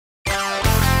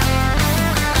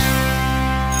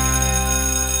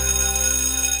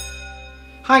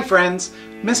Hi friends,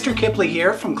 Mr. Kipley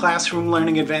here from Classroom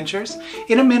Learning Adventures.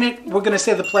 In a minute we're going to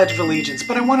say the Pledge of Allegiance,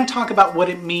 but I want to talk about what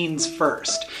it means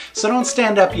first. So don't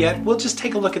stand up yet, we'll just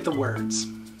take a look at the words.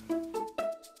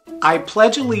 I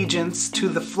pledge allegiance to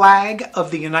the flag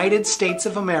of the United States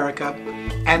of America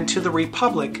and to the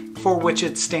republic for which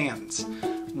it stands,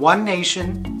 one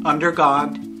nation, under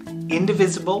God,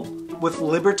 indivisible, with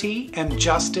liberty and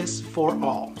justice for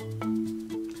all.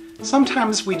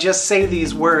 Sometimes we just say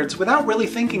these words without really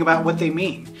thinking about what they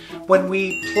mean. When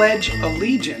we pledge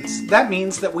allegiance, that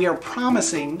means that we are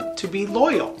promising to be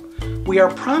loyal. We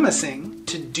are promising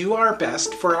to do our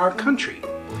best for our country.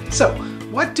 So,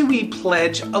 what do we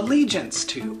pledge allegiance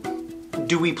to?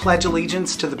 Do we pledge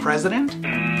allegiance to the president?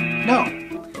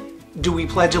 No. Do we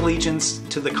pledge allegiance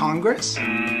to the Congress?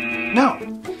 No.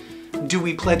 Do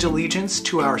we pledge allegiance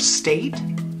to our state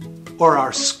or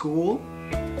our school?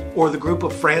 Or the group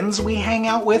of friends we hang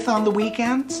out with on the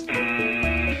weekends?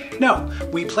 No,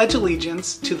 we pledge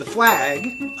allegiance to the flag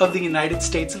of the United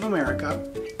States of America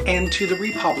and to the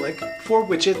republic for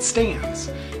which it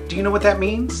stands. Do you know what that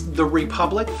means? The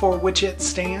republic for which it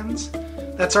stands?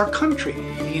 That's our country,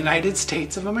 the United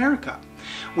States of America.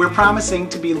 We're promising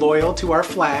to be loyal to our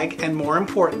flag and, more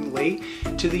importantly,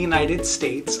 to the United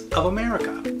States of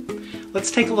America.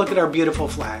 Let's take a look at our beautiful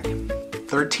flag.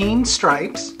 13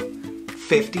 stripes,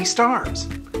 50 stars,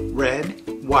 red,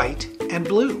 white, and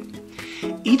blue.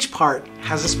 Each part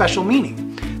has a special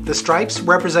meaning. The stripes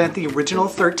represent the original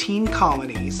 13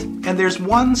 colonies, and there's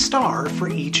one star for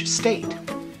each state.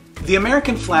 The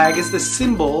American flag is the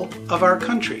symbol of our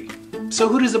country. So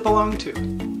who does it belong to?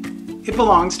 It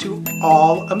belongs to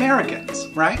all Americans,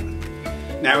 right?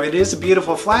 Now it is a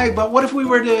beautiful flag, but what if we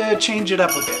were to change it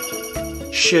up a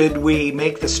bit? Should we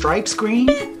make the stripes green?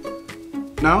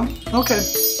 No? Okay.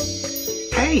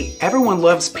 Hey, everyone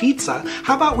loves pizza.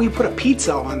 How about we put a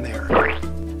pizza on there?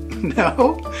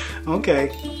 No? Okay.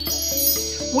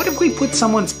 What if we put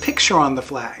someone's picture on the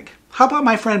flag? How about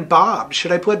my friend Bob?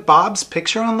 Should I put Bob's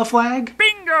picture on the flag?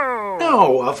 Bingo!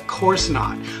 No, of course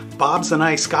not. Bob's a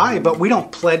nice guy, but we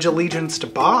don't pledge allegiance to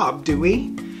Bob, do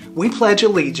we? We pledge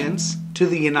allegiance to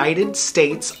the United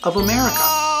States of America.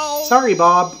 Oh. Sorry,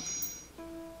 Bob.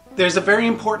 There's a very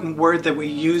important word that we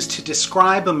use to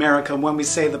describe America when we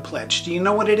say the pledge. Do you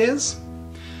know what it is?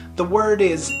 The word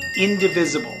is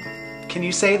indivisible. Can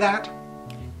you say that?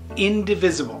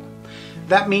 Indivisible.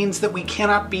 That means that we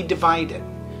cannot be divided.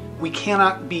 We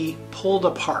cannot be pulled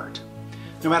apart.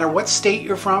 No matter what state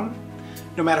you're from,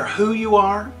 no matter who you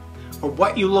are, or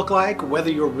what you look like, or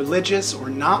whether you're religious or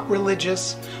not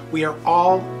religious, we are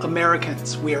all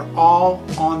Americans. We are all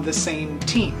on the same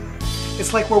team.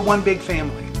 It's like we're one big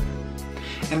family.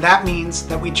 And that means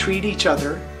that we treat each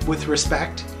other with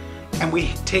respect and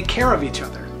we take care of each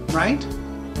other, right?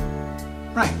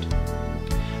 Right.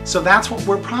 So that's what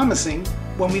we're promising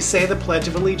when we say the Pledge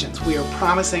of Allegiance. We are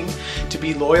promising to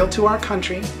be loyal to our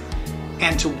country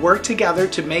and to work together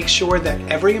to make sure that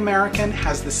every American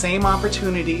has the same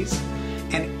opportunities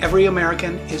and every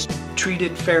American is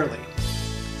treated fairly.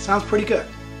 Sounds pretty good,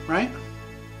 right?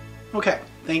 Okay,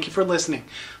 thank you for listening.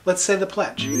 Let's say the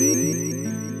pledge.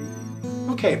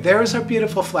 Okay, there's our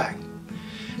beautiful flag.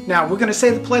 Now, we're going to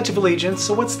say the Pledge of Allegiance,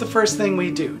 so what's the first thing we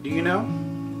do? Do you know?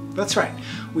 That's right.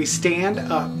 We stand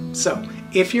up. So,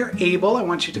 if you're able, I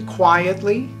want you to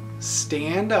quietly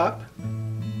stand up.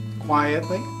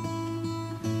 Quietly.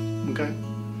 Okay?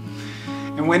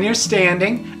 And when you're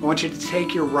standing, I want you to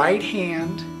take your right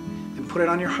hand and put it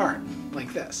on your heart,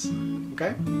 like this.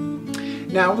 Okay?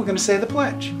 Now, we're going to say the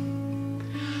pledge.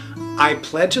 I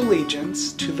pledge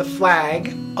allegiance to the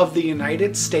flag of the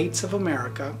United States of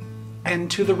America and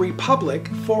to the republic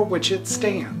for which it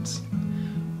stands,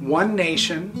 one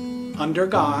nation, under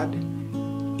God,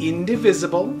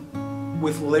 indivisible,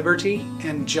 with liberty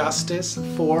and justice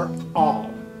for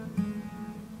all.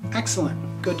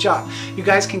 Excellent. Good job. You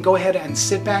guys can go ahead and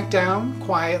sit back down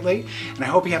quietly, and I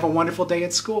hope you have a wonderful day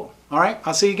at school. All right?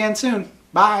 I'll see you again soon.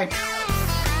 Bye.